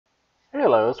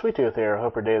Hello, Sweet Tooth here.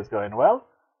 Hope your day is going well.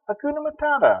 Hakuna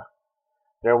Matata.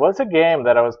 There was a game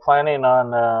that I was planning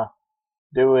on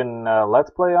doing Let's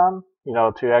Play on,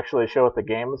 to actually show what the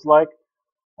game is like.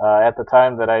 At the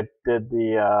time that I did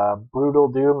the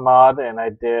Brutal Doom mod and I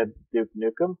did Duke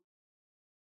Nukem.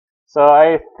 So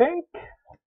I think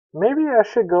maybe I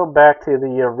should go back to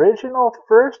the original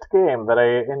first game that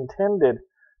I intended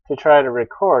to try to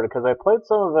record, because I played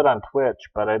some of it on Twitch,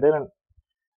 but I didn't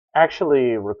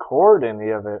actually record any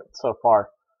of it so far.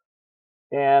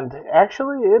 And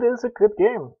actually, it is a good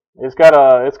game. It's got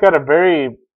a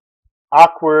very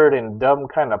awkward and dumb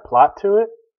kind of plot to it,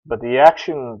 but the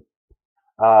action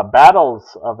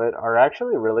battles of it are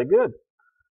actually really good.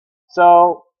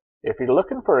 So, if you're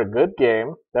looking for a good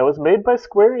game that was made by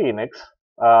Square Enix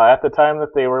at the time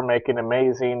that they were making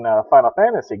amazing Final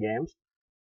Fantasy games,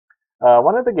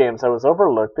 one of the games that was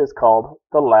overlooked is called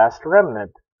The Last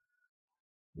Remnant.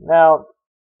 Now,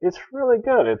 it's really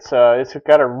good. It's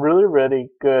got a really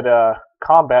good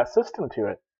combat system to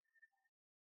it,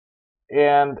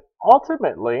 and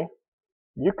ultimately,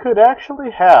 you could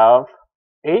actually have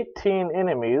 18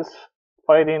 enemies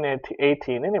fighting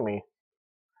 18 enemy.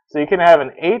 So you can have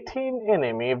an 18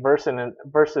 enemy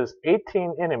versus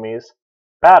 18 enemies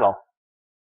battle,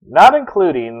 not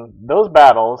including those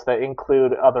battles that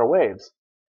include other waves.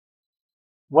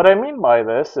 What I mean by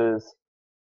this is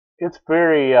it's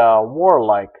very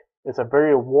warlike. It's a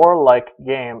very warlike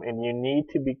game, and you need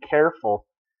to be careful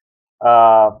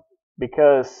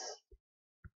because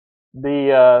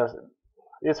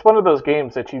it's one of those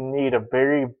games that you need a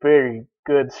very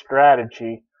good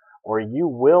strategy, or you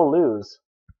will lose.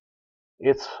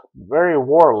 It's very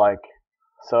warlike,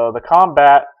 so the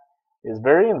combat is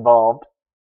very involved,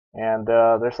 and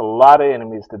there's a lot of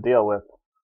enemies to deal with.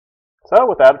 So,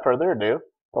 without further ado,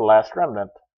 The Last Remnant.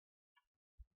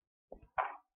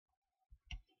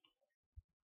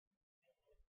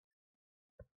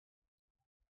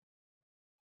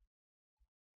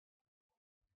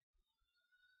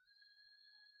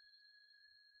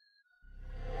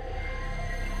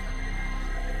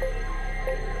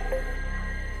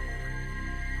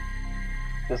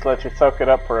 Just let you soak it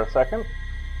up for a second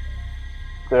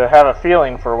to have a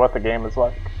feeling for what the game is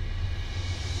like.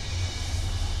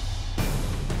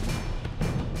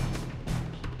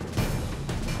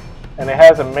 And it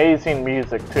has amazing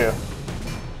music too.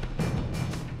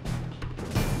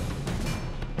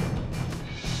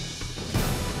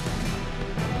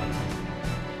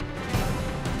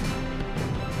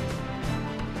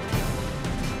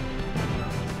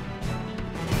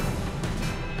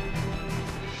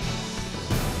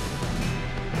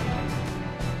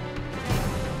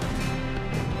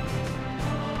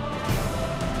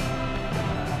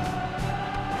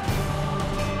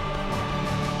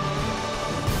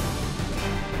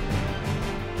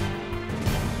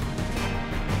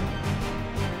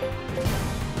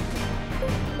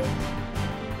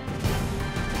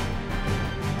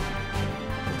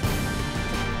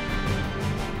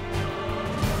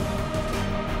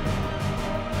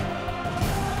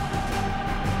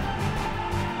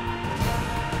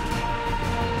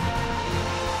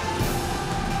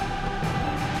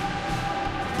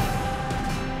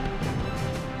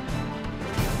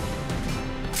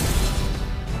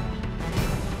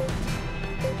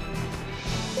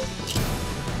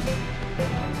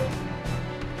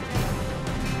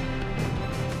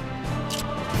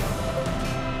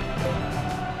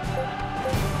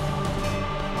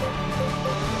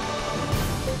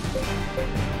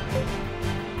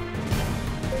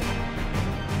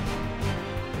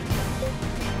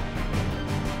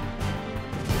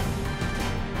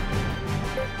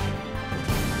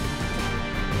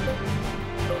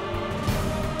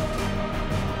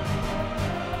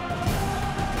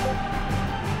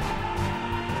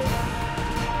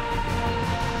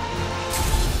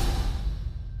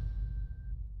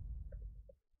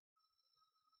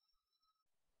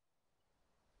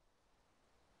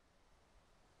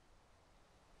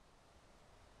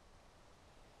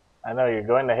 I know you're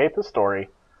going to hate the story,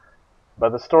 but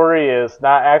the story is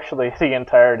not actually the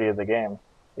entirety of the game.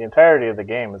 The entirety of the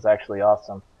game is actually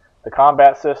awesome. The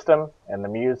combat system and the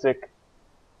music,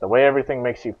 the way everything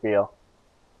makes you feel.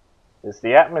 It's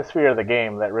the atmosphere of the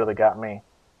game that really got me,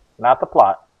 not the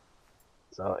plot.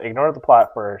 So ignore the plot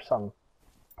for some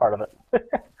part of it.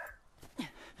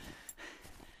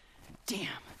 Damn,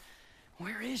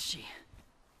 where is she?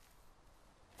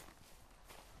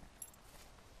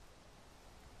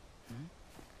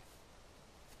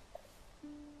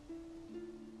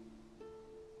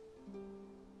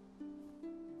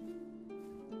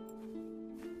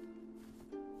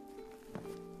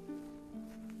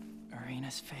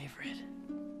 Arena's favorite.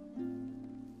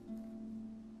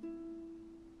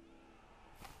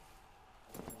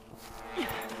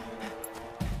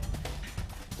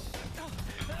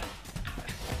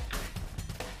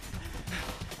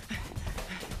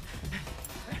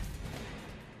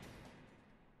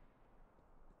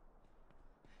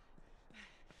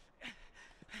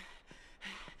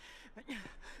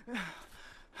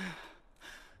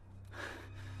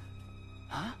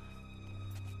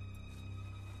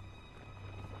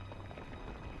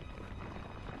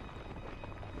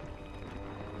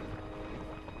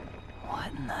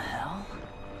 in the hell?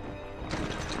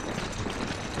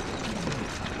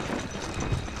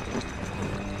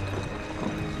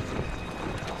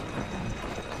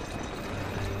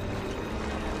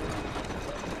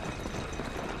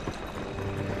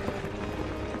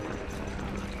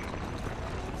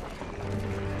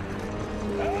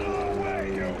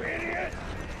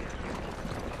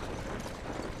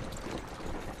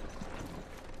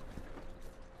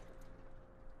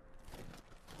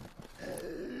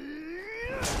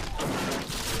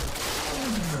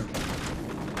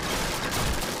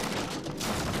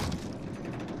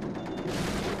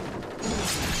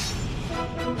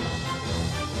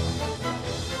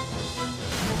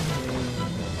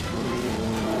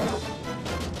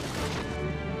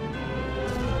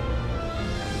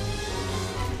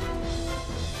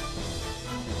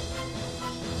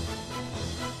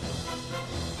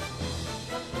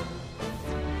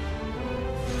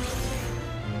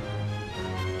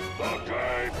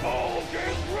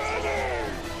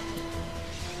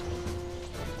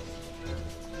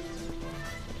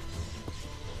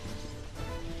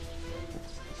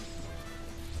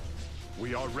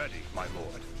 We are ready, my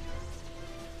lord.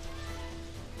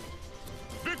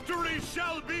 Victory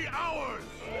shall be ours!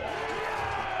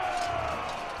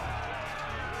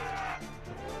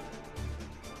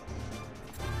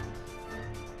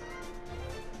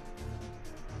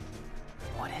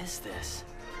 What is this?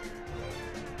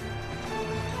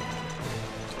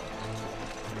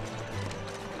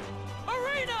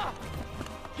 Arena!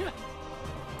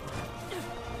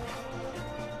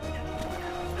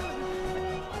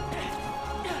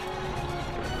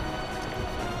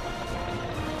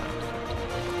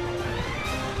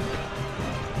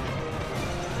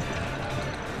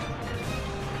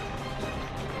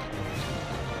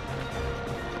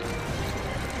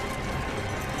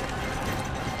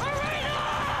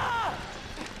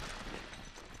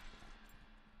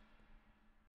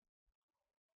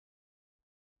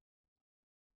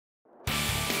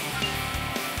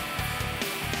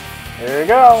 Here we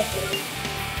go.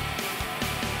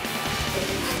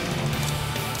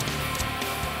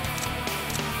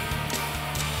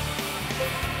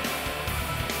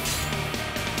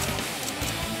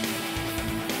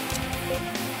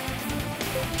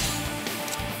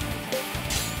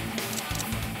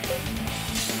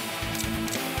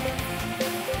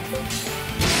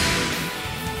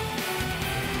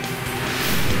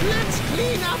 Let's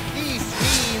clean up these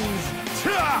fiends!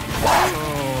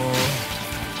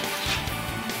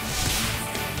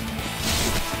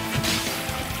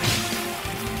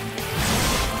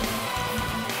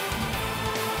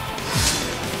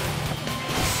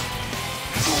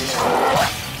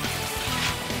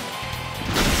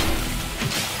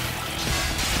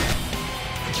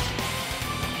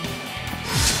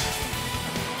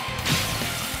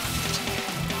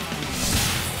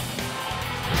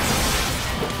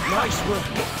 Nice work!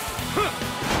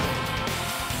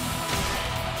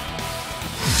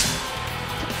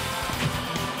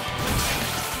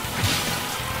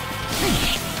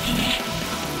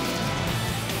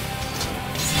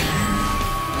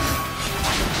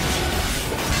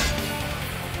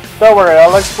 Don't worry,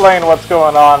 I'll explain what's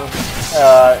going on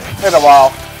in a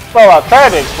while. Well, I'll try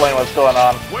to explain what's going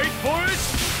on. Wait for it!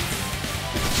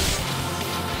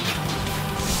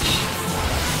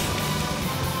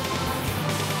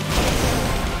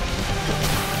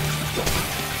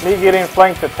 Me getting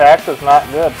flanked attacked is not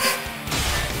good.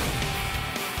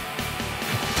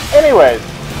 Anyways,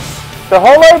 the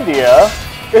whole idea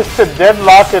is to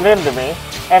deadlock an enemy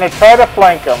and to try to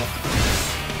flank them.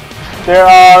 There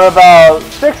are about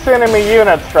 6 enemy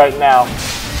units right now.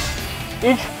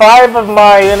 Each one of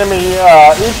my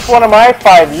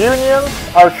 5 unions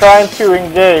are trying to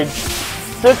engage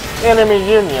 6 enemy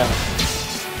unions.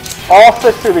 All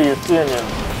 6 of these unions.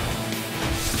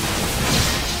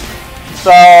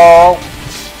 So,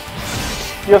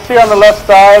 you'll see on the left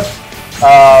side,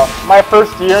 my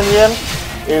first union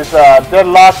is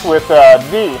deadlocked with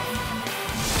D.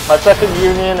 My second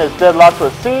union is deadlocked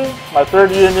with C. My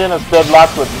third union is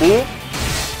deadlocked with B.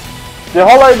 The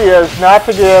whole idea is not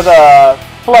to get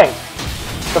flanked.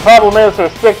 The problem is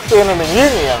there's 6 enemy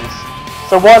unions,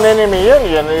 so one enemy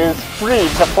union is free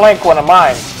to flank one of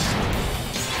mine.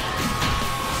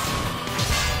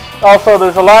 Also,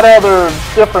 there's a lot of other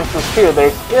differences too.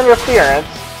 There's interference,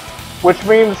 which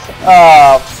means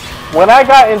when I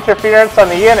got interference on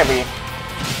the enemy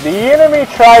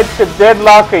tried to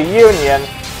deadlock a union,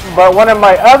 but one of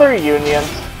my other unions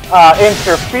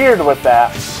interfered with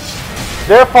that.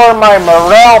 Therefore, my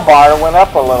morale bar went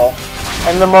up a little,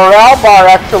 and the morale bar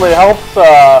actually helps.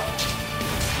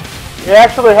 It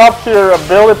actually helps your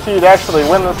ability to actually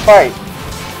win this fight.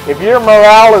 if your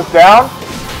morale is down,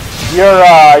 your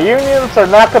unions are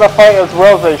not going to fight as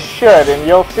well as they should, and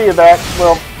you'll see that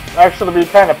will actually be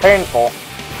kind of painful.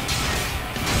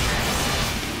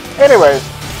 Anyways,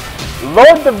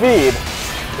 Lord David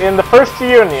in the first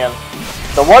union,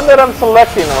 the one that I'm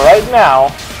selecting right now,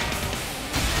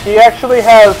 he actually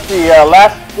has the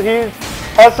he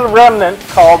has a remnant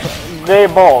called Gay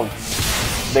Bolg.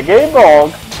 The Gay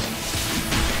Bolg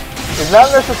is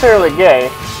not necessarily gay,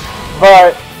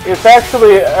 but it's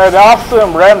actually an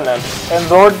awesome remnant, and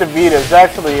Lord David is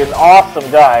actually an awesome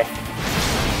guy.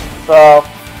 So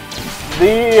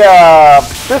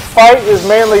this fight is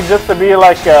mainly just to be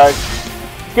like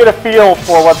get a feel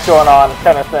for what's going on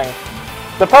kind of thing.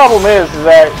 The problem is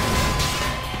that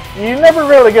you never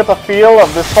really get the feel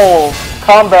of this whole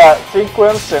combat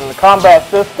sequence and combat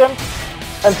system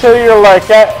until you're like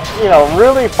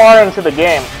really far into the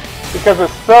game, because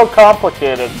it's so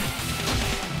complicated.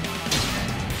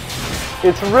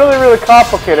 It's really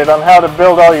complicated on how to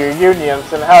build all your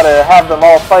unions and how to have them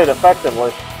all fight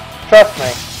effectively. Trust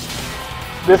me.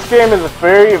 This game is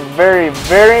very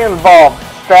involved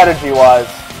strategy-wise.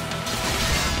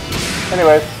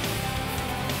 Anyways,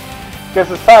 guess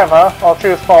it's time, huh? All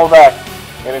troops fall back.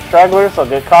 Any stragglers will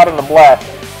get caught in the blast.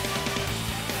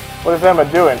 What is Emma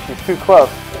doing? She's too close.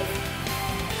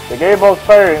 The Gay Bolg's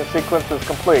firing sequence is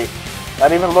complete.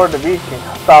 Not even Lord David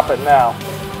can stop it now.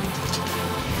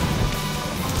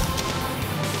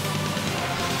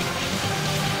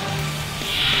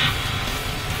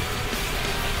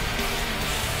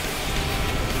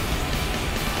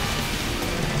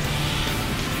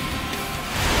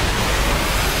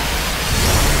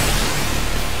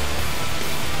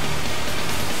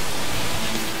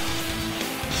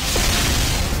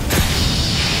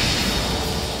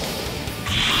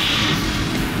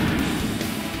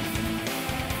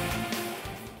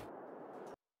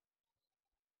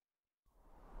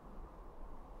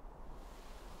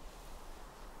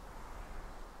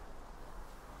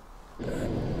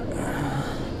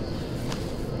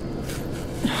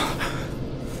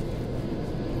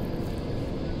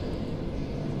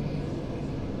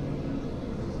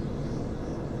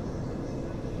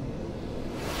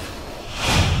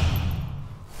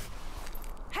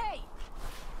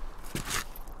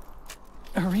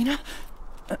 Arena?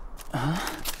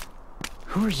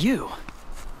 Who are you?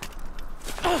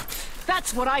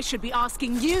 That's what I should be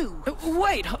asking you.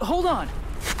 Wait, hold on.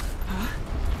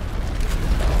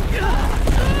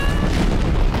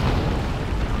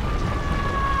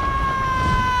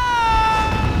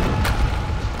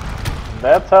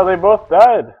 That's how they both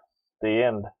died. The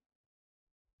end.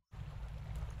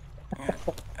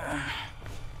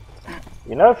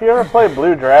 You know, if you ever play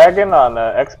Blue Dragon on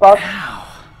Xbox,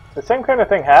 the same kind of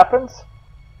thing happens,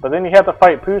 but then you have to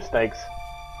fight poo snakes.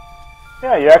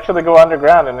 Yeah, you actually go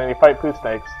underground and then you fight poo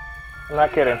snakes. I'm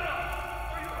not kidding.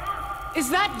 Is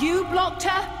that you,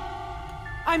 Blockter?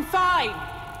 I'm fine.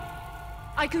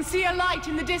 I can see a light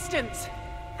in the distance.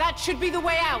 That should be the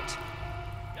way out.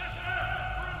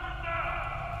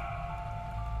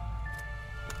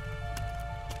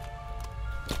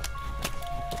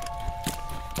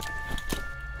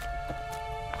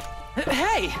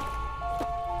 Hey!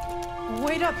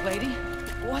 Wait up, lady.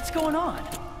 What's going on?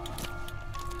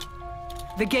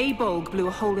 The Gay Bolg blew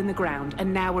a hole in the ground,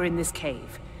 and now we're in this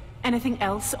cave. Anything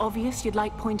else obvious you'd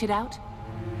like pointed out?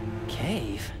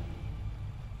 Cave?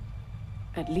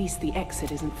 At least the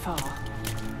exit isn't far.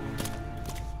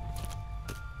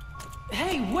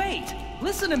 Hey, wait!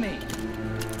 Listen to me!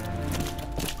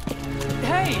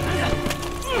 Hey!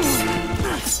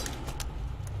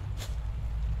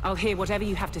 I'll hear whatever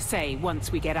you have to say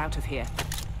once we get out of here.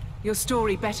 Your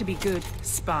story better be good,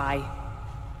 spy.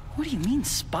 What do you mean,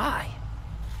 spy?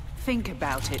 Think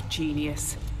about it,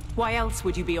 genius. Why else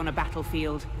would you be on a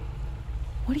battlefield?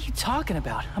 What are you talking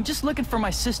about? I'm just looking for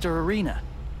my sister, Arena.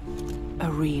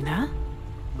 Arena?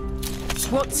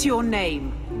 What's your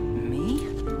name? Me?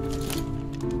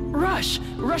 Rush!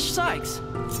 Rush Sykes!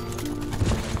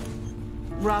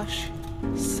 Rush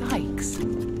Sykes.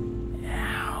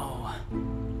 Ow.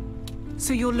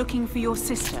 So you're looking for your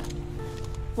sister?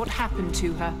 What happened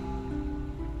to her?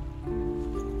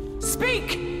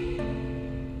 Speak!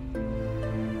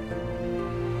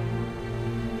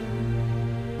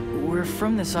 We're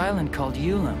from this island called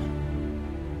Ulam.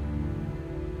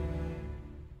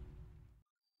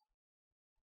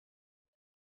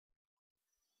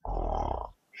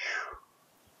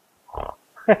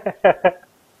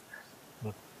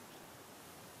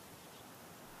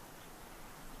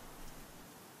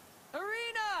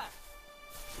 Arena!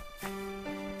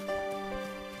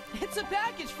 It's a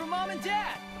package from Mom and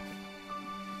Dad!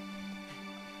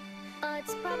 A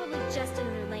It's probably just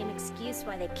another lame excuse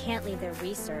why they can't leave their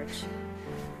research.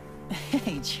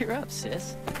 Hey, cheer up,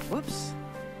 sis. Whoops.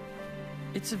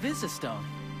 It's a Visistone.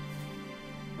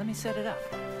 Let me set it up.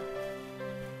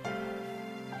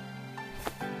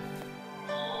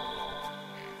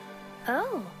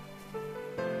 Oh.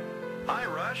 Hi,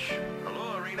 Rush.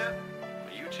 Hello, Arena.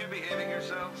 Are you two behaving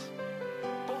yourselves?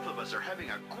 Both of us are having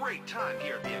a great time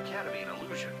here at the Academy in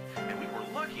Illusion, and we were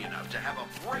lucky enough to have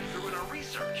a breakthrough in our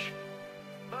research.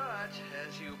 But,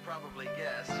 as you probably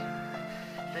guessed,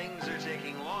 things are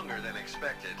taking longer than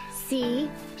expected. See?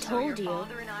 Told So your you.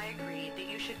 father and I agreed that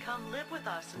you should come live with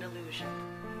us in Illusion.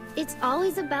 It's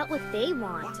always about what they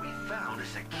want. What we found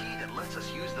is a key that lets us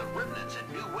use the remnants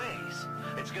in new ways.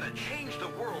 It's gonna change the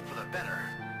world for the better.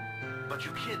 But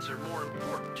you kids are more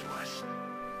important to us.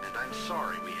 And I'm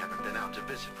sorry we haven't been out to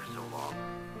visit for so long.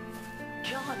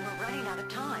 John, we're running out of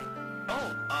time.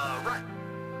 Oh, right.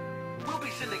 We'll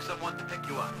be sending someone to pick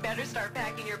you up. Better start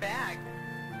packing your bag.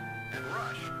 And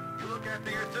Rush, you look after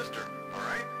your sister, all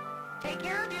right? Take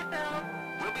care of yourself.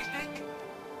 We'll be seeing...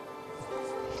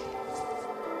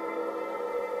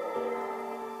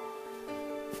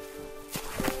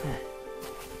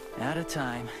 Out of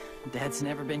time. Dad's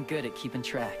never been good at keeping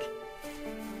track.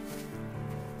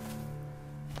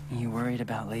 You worried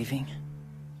about leaving?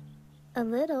 A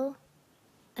little.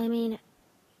 I mean,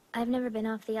 I've never been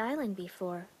off the island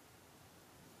before.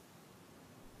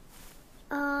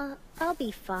 I'll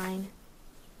be fine.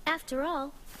 After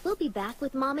all, we'll be back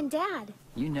with Mom and Dad.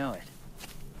 You know it.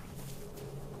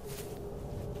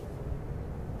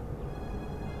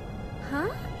 Huh?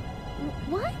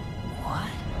 What? What?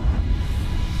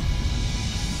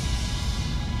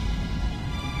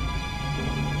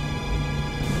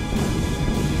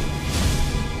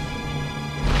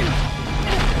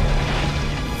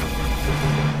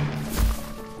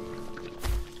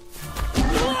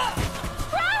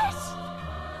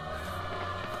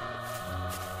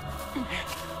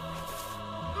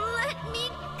 Let me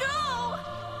go!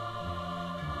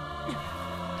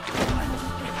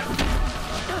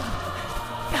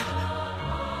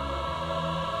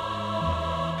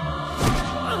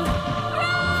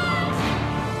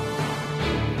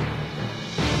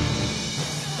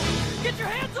 Get your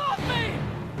hands off me!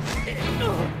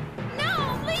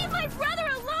 No! Leave my brother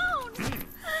alone!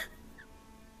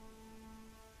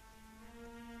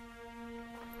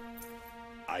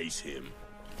 Ice him.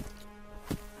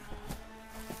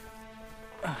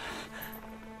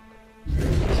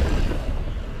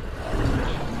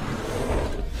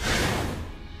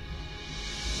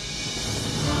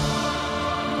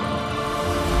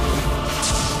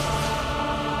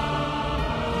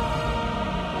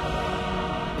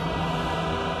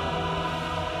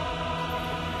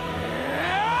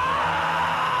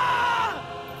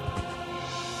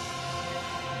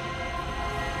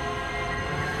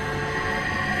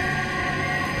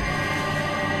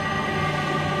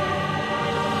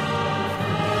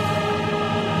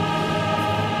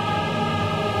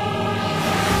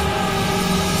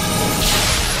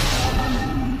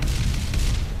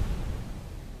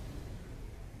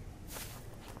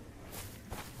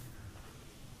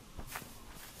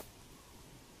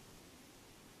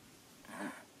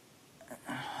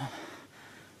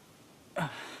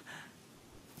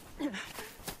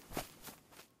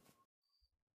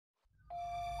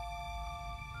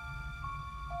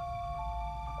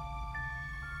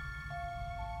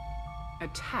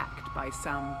 Attacked by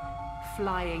some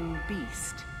flying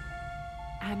beast,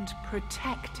 and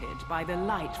protected by the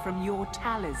light from your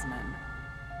talisman.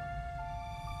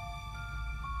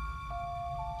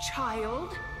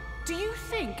 Child, do you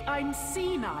think I'm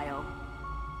senile?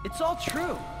 It's all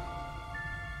true.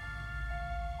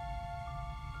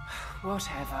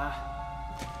 Whatever.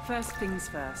 First things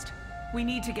first. We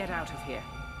need to get out of here.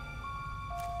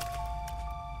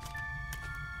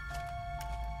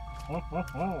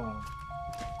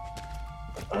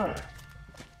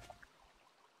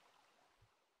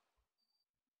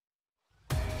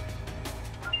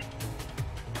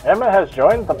 Emma has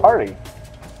joined the party.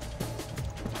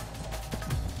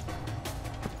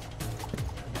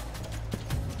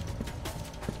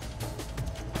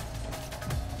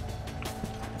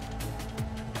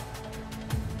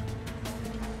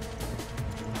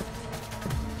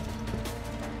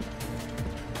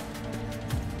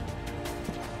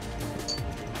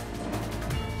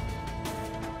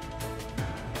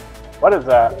 What is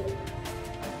that?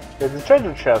 It's a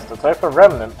treasure chest, a type of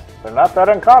remnant. They're not that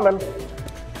uncommon.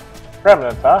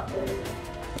 Remnants, huh?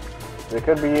 There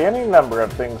could be any number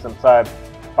of things inside.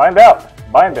 Find out.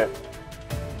 Bind it.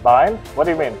 Bind? What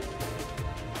do you mean?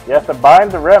 You have to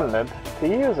bind the remnant to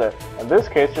use it. In this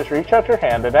case, just reach out your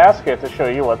hand and ask it to show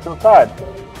you what's inside.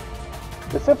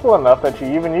 It's simple enough that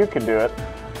even you can do it,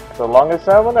 so long as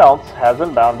someone else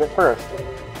hasn't bound it first.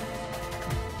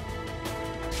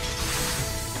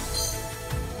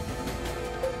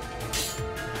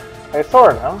 A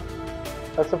sword, huh?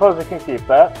 I suppose you can keep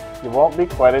that. You won't be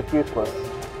quite as useless.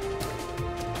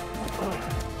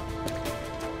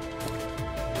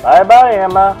 Bye-bye,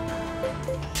 Emma.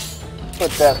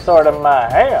 Put that sword in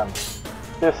my hand.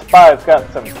 This spy's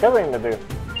got some killing to do.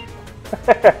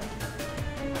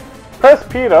 Press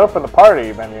P to open the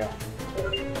party menu.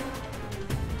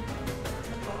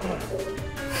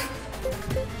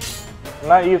 I'm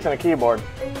not using a keyboard.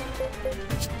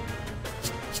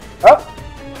 Oh!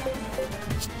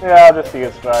 Yeah, I'll just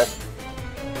use spy.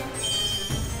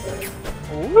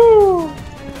 Woo!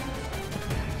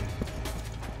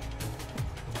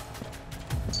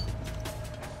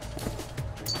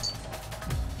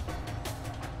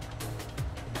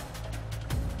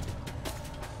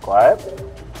 Quiet.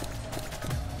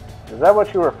 Is that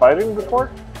what you were fighting before?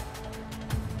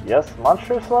 Yes,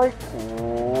 monstrous-like?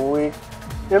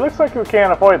 It looks like we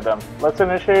can't avoid them. Let's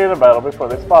initiate a battle before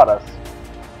they spot us.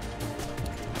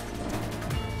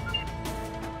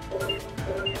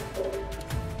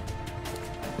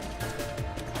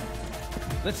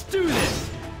 Let's do this!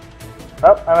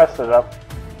 Oh, I messed it up.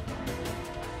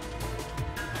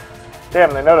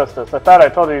 Damn, they noticed us. I thought I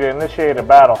told you to initiate a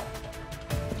battle.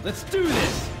 Let's do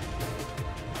this!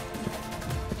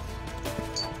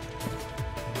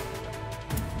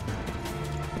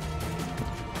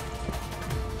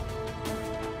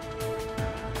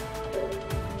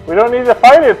 We don't need to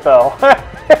fight it, though.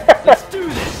 Let's do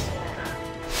this!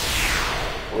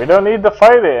 We don't need to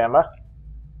fight it, Emma.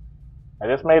 I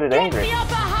just made it angry. Get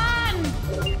the upper hand!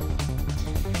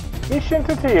 Each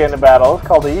entity in a battle is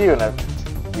called a unit.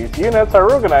 These units are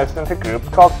organized into groups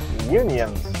called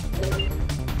unions.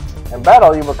 In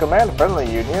battle, you will command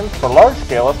friendly unions for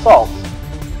large-scale assaults.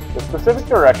 The specific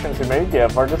directions you may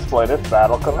give are displayed as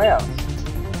battle commands.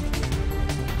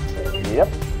 Yep.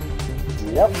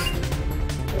 Yep.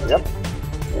 Yep.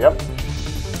 Yep.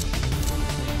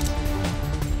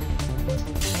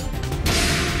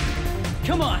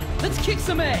 Come on, let's kick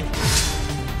some A!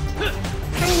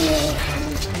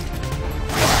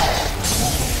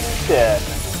 Dead.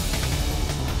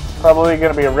 Probably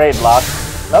gonna be a raid lock.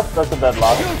 Nope, that's a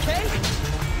deadlock. You okay?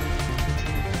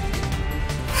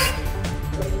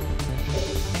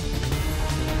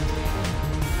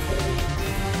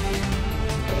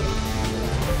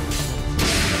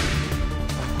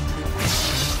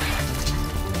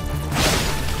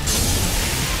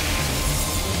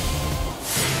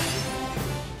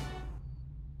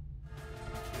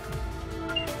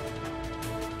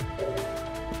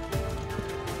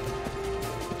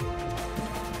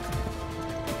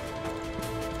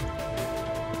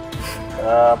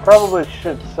 Probably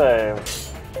should save.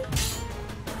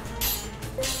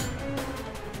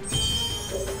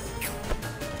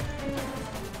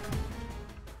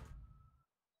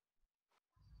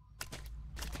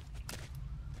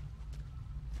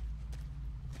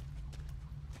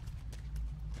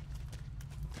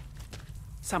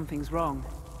 Something's wrong.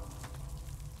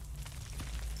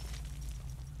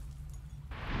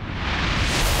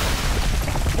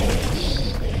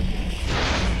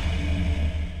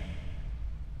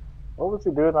 What was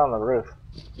he doing on the roof?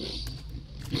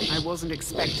 I wasn't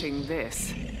expecting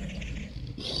this.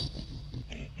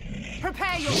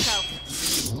 Prepare yourself!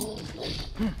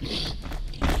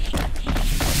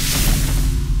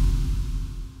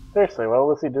 Seriously, what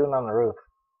was he doing on the roof?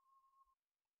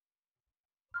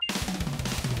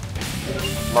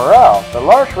 Morale. The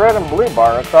large red and blue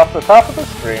bar across the top of the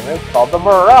screen is called the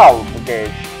morale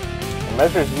gauge. It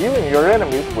measures you and your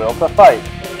enemy's will to fight.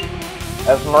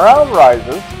 As morale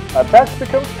rises, attacks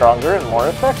become stronger and more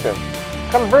effective.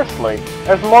 Conversely,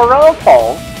 as morale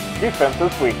falls,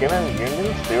 defenses weaken and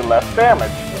unions do less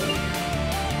damage.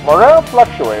 Morale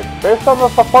fluctuates based on the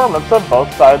performance of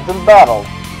both sides in battle.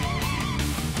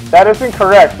 That is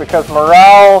incorrect because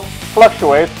morale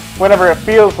fluctuates whenever it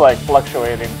feels like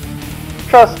fluctuating.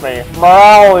 Trust me,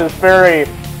 morale is very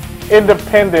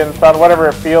independent on whatever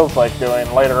it feels like doing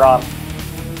later on.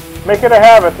 Make it a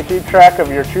habit to keep track of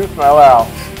your truth morale.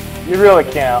 You really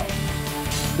can't.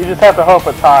 You just have to hope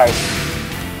it's high.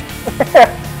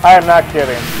 I am not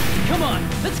kidding. Come on,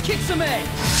 let's kick some A!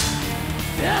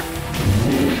 Yeah.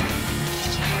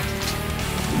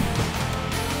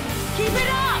 Keep it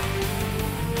up!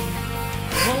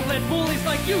 Won't let bullies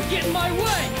like you get in my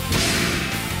way!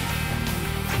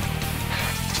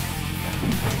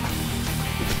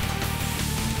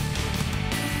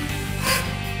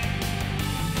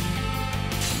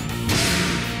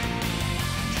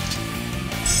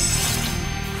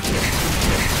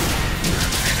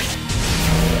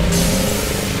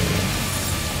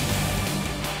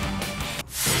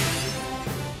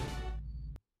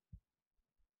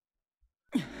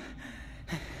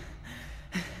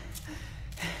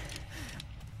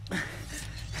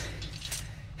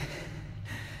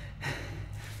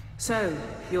 So,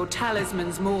 your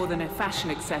talisman's more than a fashion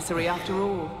accessory after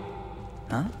all.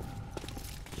 Huh?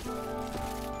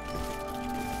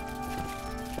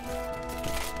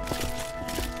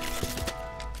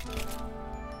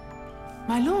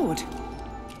 My lord.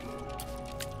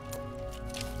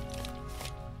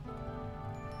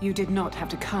 You did not have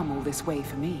to come all this way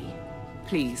for me.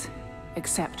 Please,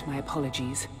 accept my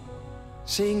apologies.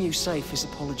 Seeing you safe is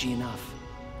apology enough.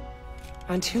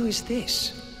 And who is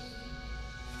this?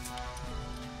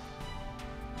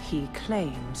 He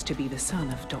claims to be the son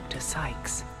of Dr.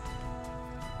 Sykes.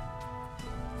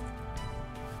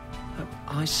 Oh,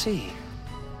 I see.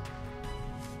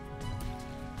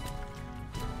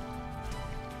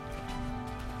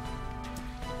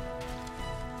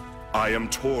 I am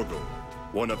Torgal,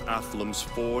 one of Athlum's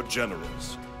 4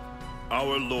 generals.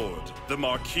 Our lord, the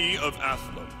Marquis of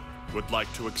Athlum, would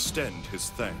like to extend his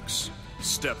thanks.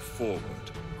 Step forward.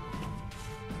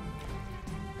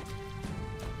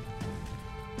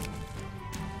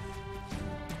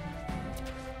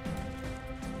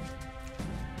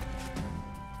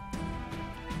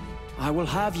 I will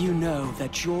have you know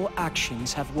that your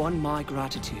actions have won my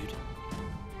gratitude.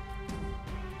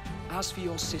 As for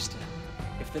your sister,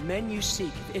 if the men you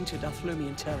seek have entered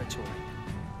Athlumian territory,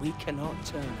 we cannot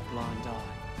turn a blind eye.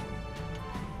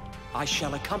 I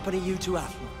shall accompany you to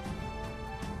Athlum.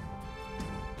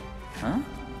 Huh?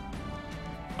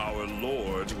 Our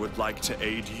lord would like to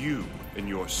aid you in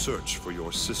your search for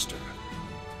your sister.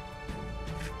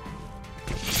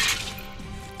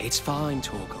 It's fine,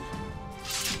 Torgal.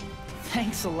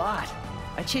 Thanks a lot.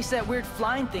 I chased that weird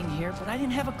flying thing here, but I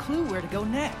didn't have a clue where to go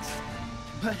next.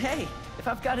 But hey, if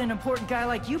I've got an important guy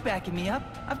like you backing me up,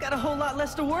 I've got a whole lot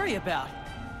less to worry about.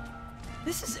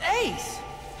 This is ace!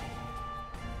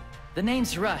 The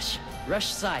name's Rush. Rush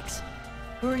Sykes.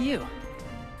 Who are you?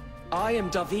 I am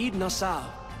David Nassau,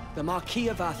 the Marquis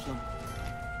of Athlum.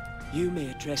 You may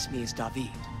address me as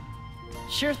David.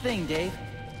 Sure thing, Dave.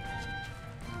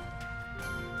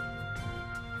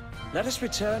 Let us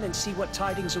return and see what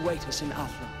tidings await us in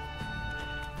Athlum.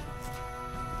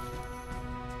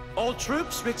 All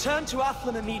troops, return to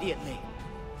Athlum immediately.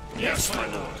 Yes, my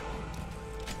lord.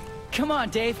 Come on,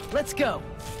 Dave. Let's go.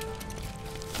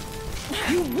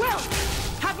 You will!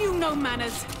 Have you no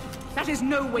manners? That is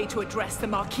no way to address the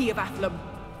Marquis of Athlum.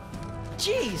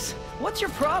 Jeez, what's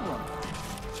your problem?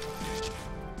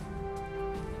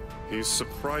 He's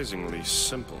surprisingly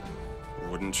simple,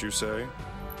 wouldn't you say?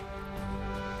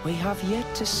 We have yet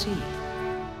to see.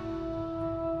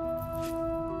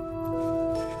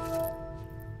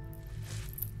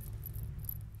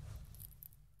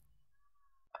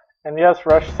 And yes,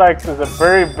 Rush Sykes is a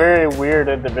very, very weird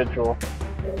individual.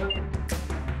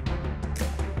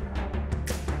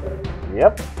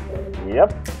 Yep.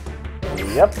 Yep.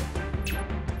 Yep.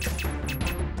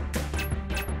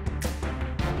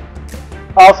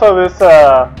 Also, this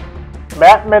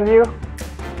map menu.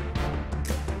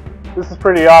 This is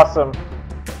pretty awesome.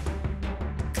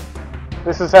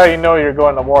 This is how you know you're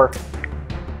going to war.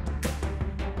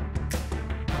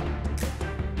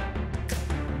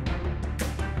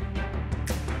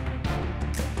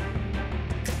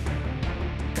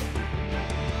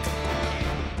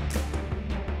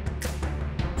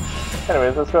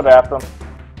 Anyways, let's go to Athlum.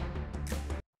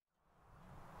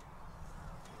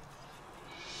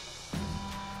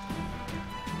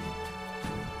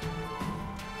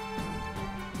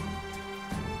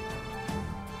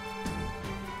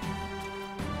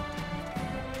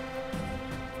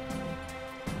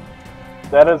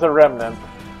 That is a remnant.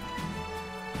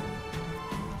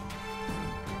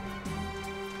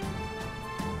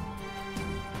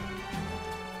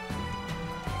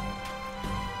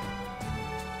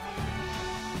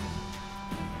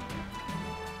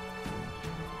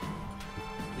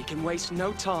 We can waste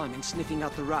no time in sniffing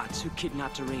out the rats who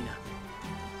kidnapped Arena.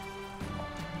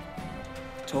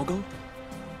 Torgal?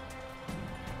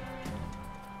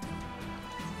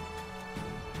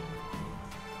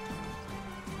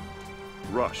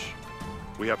 Rush,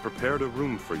 we have prepared a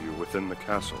room for you within the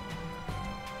castle.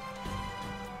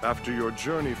 After your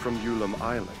journey from Ulam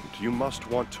Island, you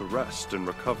must want to rest and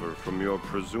recover from your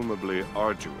presumably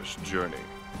arduous journey.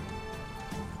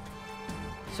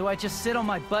 So I just sit on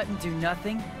my butt and do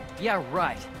nothing? Yeah,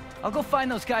 right. I'll go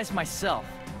find those guys myself.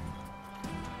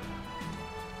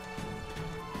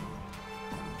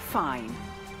 Fine.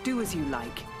 Do as you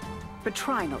like. But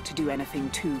try not to do anything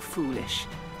too foolish.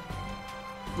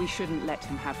 We shouldn't let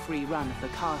him have free run of the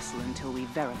castle until we've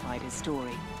verified his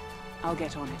story. I'll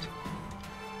get on it.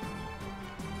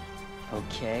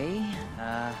 Okay,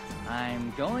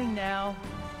 I'm going now.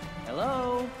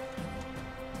 Hello?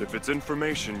 If it's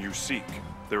information you seek,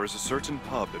 there is a certain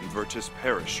pub in Virtus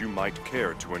Parish you might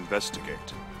care to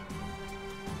investigate.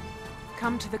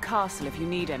 Come to the castle if you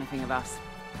need anything of us.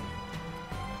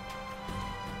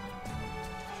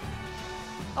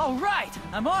 All right,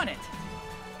 I'm on it.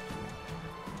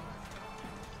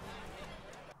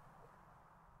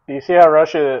 Do you see how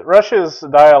Rush's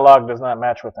dialogue does not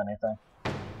match with anything?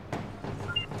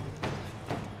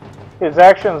 His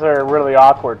actions are really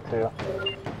awkward too.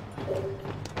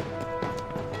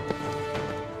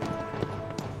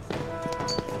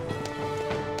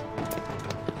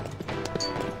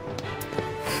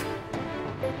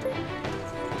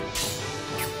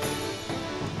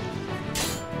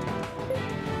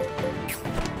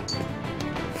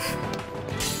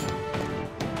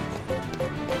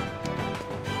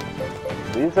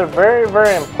 These are very,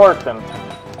 very important,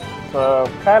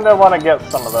 so kind of want to get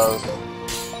some of those.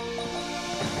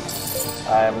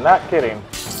 I'm not kidding.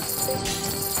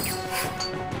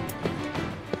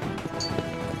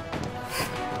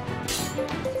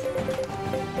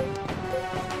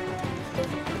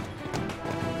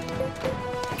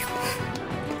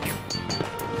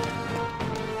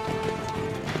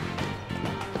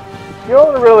 You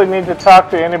only really need to talk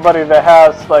to anybody that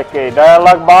has like a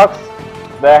dialogue box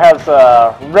that has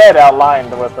red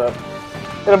outlined with it.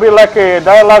 It'll be like a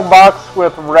dialogue box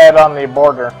with red on the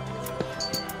border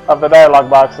of the dialogue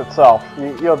box itself.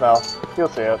 You'll know. You'll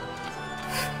see it.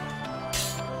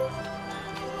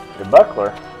 The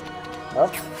buckler.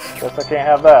 Nope. Guess I can't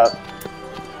have that.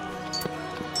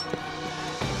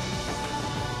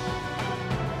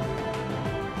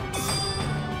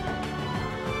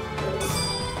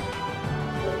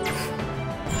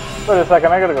 Wait a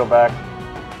second, I gotta go back.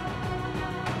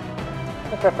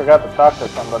 I think I forgot to talk to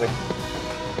somebody.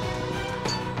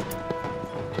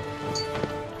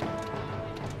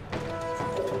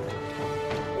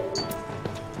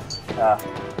 Ah.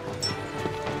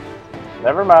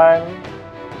 Never mind.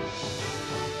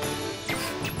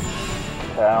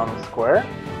 Town square.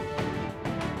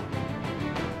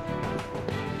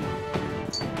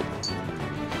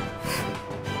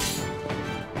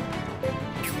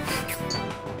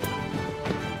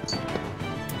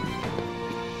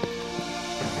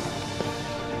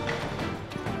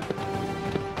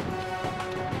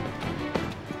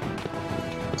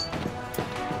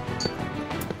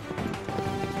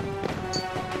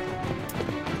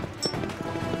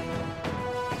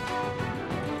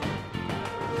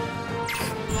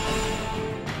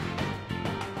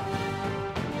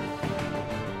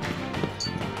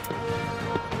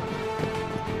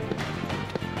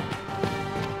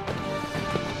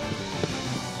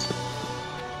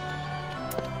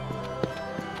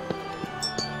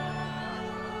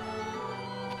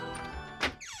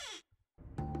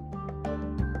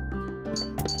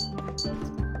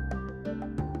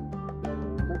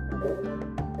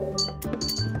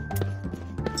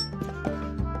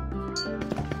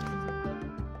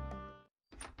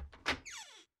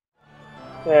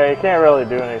 Yeah, you can't really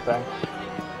do anything.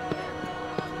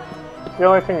 The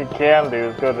only thing you can do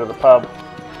is go to the pub.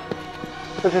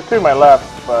 Which is to my left,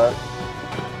 but...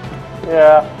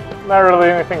 yeah, not really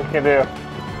anything you can do.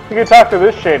 You can talk to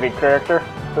this shady character,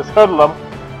 this hoodlum.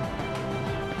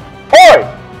 Oi!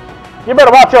 You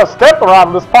better watch your step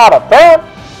around this part of town!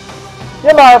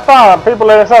 You might find people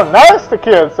that are so nice to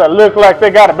kids that look like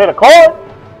they got a bit of corn.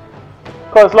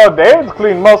 Of course, Lord Dave's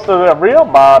cleaned most of the real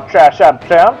mob trash out of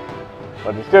town.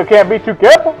 But you still can't be too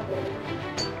careful.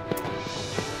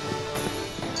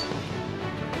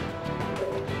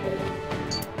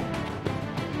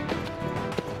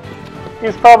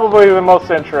 He's probably the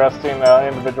most interesting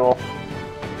individual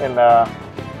in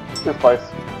this place.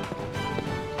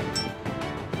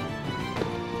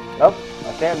 Nope,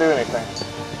 I can't do anything.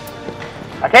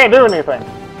 I can't do anything!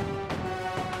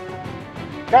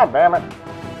 God damn it.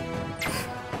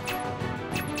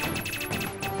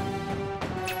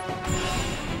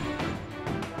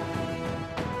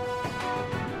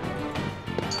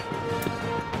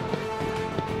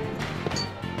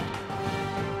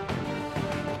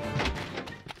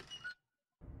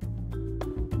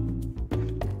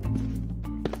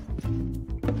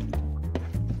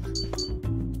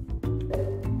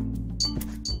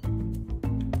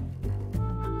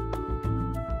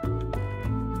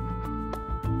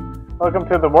 Welcome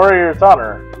to the Warrior's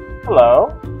Honor.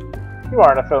 Hello. You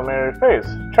aren't a familiar face.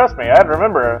 Trust me, I'd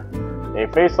remember a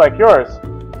face like yours.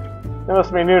 You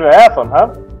must be new to Athlum,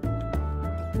 huh?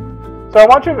 So I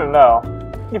want you to know,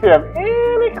 if you have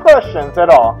any questions at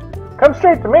all, come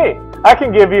straight to me. I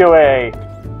can give you a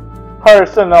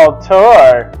personal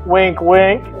tour. Wink,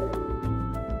 wink.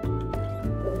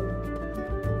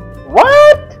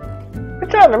 What? You're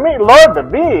trying to meet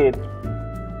Lord David.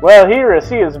 Well, he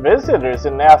receives visitors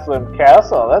in Athlum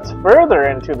Castle. That's further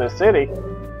into the city.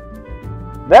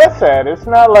 That said, it's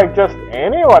not like just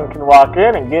anyone can walk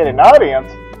in and get an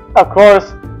audience. Of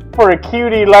course, for a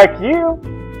cutie like you,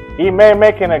 he may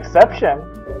make an exception.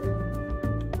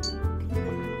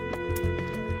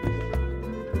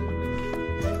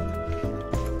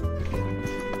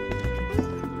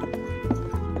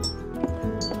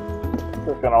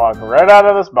 Just gonna walk right out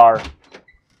of this bar.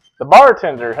 The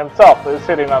bartender himself is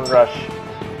hitting on Rush.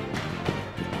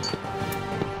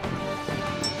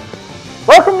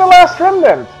 Welcome to Last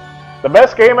Remnant! The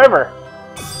best game ever!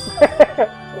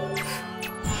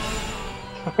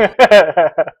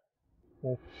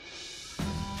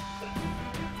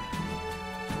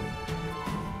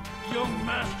 Young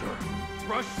master,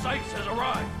 Rush Sykes has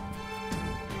arrived.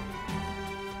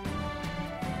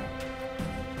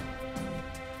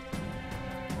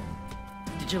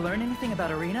 Did you learn anything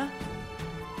about Arena?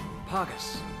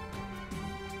 Pagus.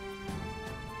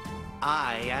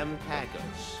 I am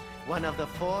Pagus, one of the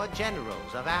 4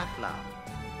 generals of Athlum.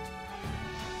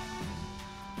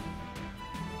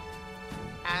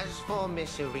 As for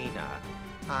Miss Arena,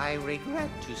 I regret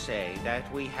to say that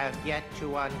we have yet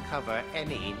to uncover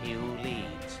any new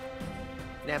leads.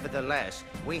 Nevertheless,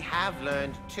 we have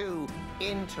learned 2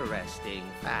 interesting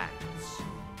facts.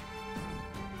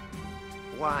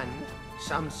 1.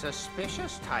 Some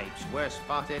suspicious types were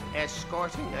spotted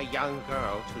escorting a young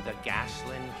girl to the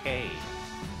Gaslin Cave.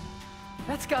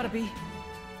 That's gotta be...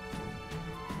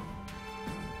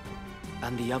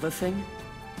 And the other thing?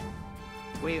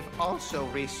 We've also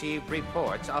received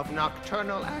reports of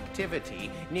nocturnal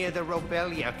activity near the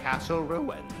Robelia Castle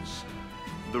ruins.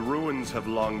 The ruins have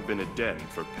long been a den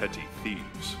for petty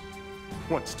thieves.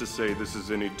 What's to say this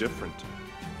is any different?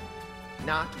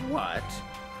 Not what,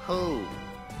 who.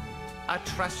 A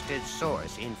trusted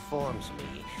source informs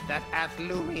me that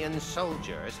Athlumian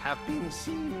soldiers have been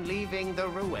seen leaving the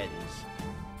ruins.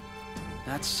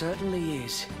 That certainly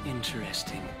is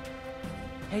interesting.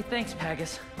 Hey, thanks,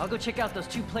 Pagus. I'll go check out those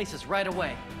 2 places right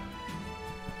away.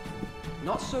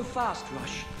 Not so fast,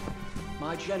 Rush.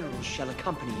 My generals shall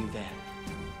accompany you there.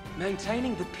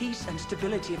 Maintaining the peace and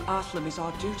stability of Athlum is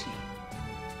our duty.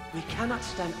 We cannot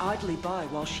stand idly by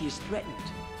while she is threatened.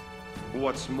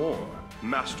 What's more,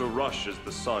 Master Rush is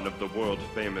the son of the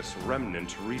world-famous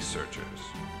Remnant researchers.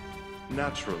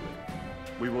 Naturally,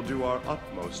 we will do our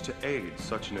utmost to aid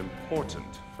such an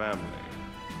important family.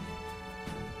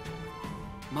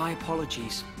 My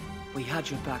apologies. We had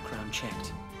your background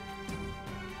checked.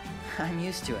 I'm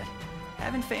used to it.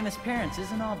 Having famous parents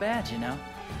isn't all bad, you know.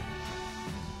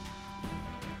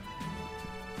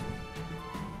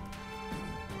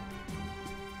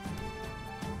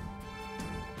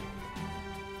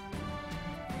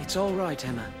 It's all right,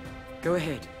 Emma. Go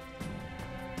ahead.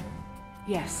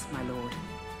 Yes, my lord.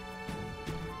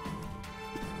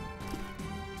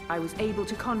 I was able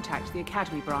to contact the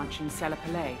Academy branch in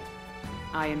Palais.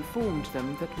 I informed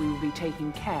them that we will be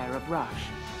taking care of Rush.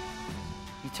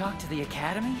 You talked to the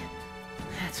Academy?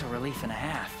 That's a relief and a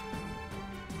half.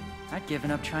 I'd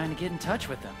given up trying to get in touch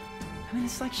with them. I mean,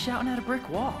 it's like shouting at a brick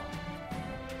wall.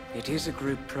 It is a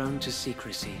group prone to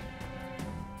secrecy.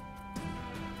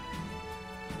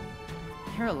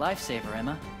 You're a lifesaver,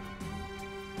 Emma.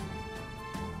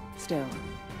 Still,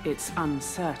 it's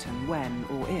uncertain when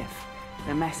or if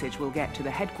the message will get to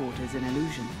the headquarters in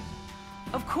Illusion.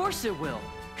 Of course it will!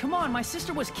 Come on, my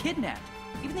sister was kidnapped.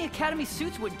 Even the Academy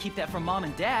suits wouldn't keep that from Mom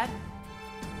and Dad.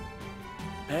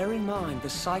 Bear in mind, the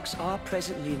Sykes are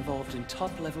presently involved in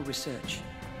top-level research.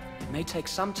 It may take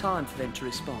some time for them to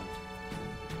respond.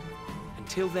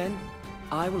 Until then,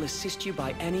 I will assist you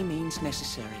by any means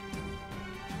necessary.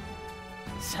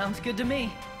 Sounds good to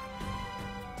me.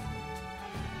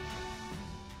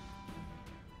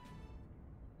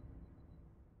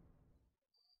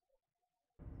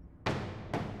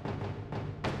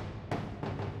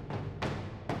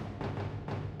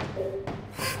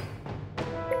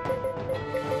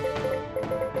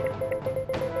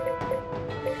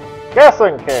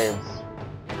 Gaslin Caves.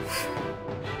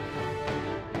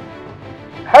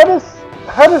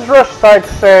 How does Rush Sykes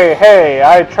say, hey,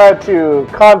 I tried to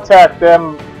contact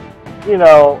them, you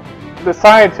know, the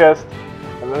scientists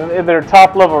in their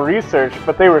top level research,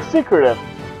 but they were secretive?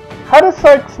 How does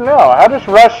Sykes know? How does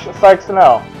Rush Sykes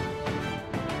know?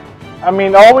 I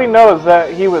mean, all we know is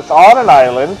that he was on an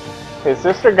island, his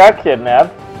sister got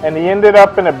kidnapped, and he ended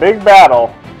up in a big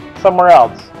battle somewhere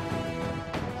else.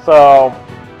 So,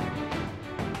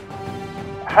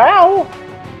 how?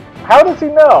 How does he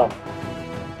know?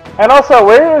 And also,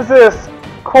 where is this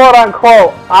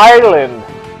quote-unquote island?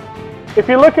 If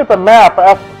you look at the map,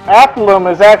 Athlum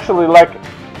is actually like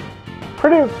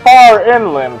pretty far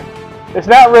inland. It's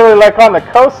not really like on the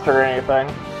coast or anything.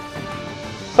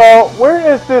 So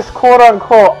where is this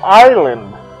quote-unquote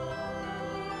island?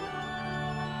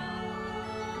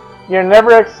 You're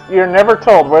never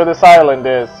told where this island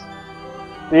is.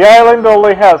 The island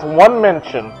only has one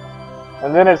mention,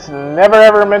 and then it's never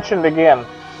ever mentioned again.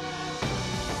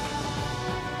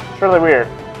 It's really weird.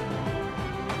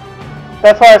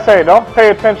 That's why I say don't pay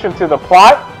attention to the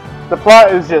plot. The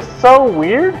plot is just so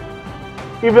weird,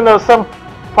 even though some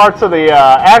parts of the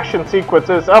action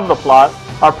sequences of the plot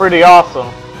are pretty awesome.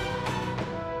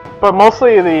 But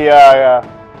mostly the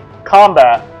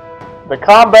combat. The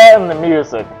combat and the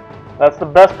music. That's the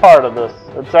best part of this.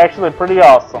 It's actually pretty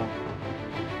awesome.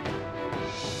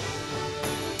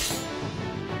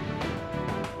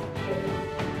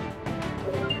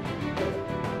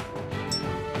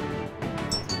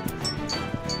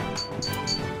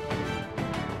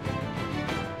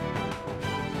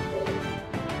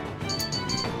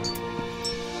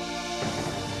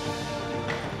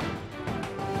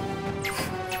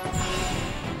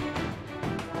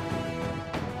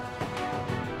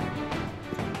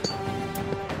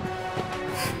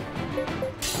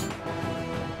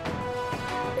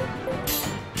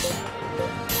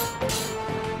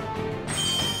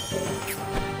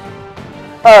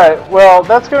 Alright, well,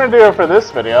 that's going to do it for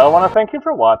this video. I want to thank you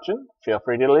for watching. Feel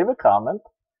free to leave a comment.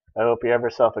 I hope you have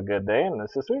yourself a good day, and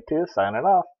this is Sweet Tooth signing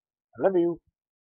off. I love you.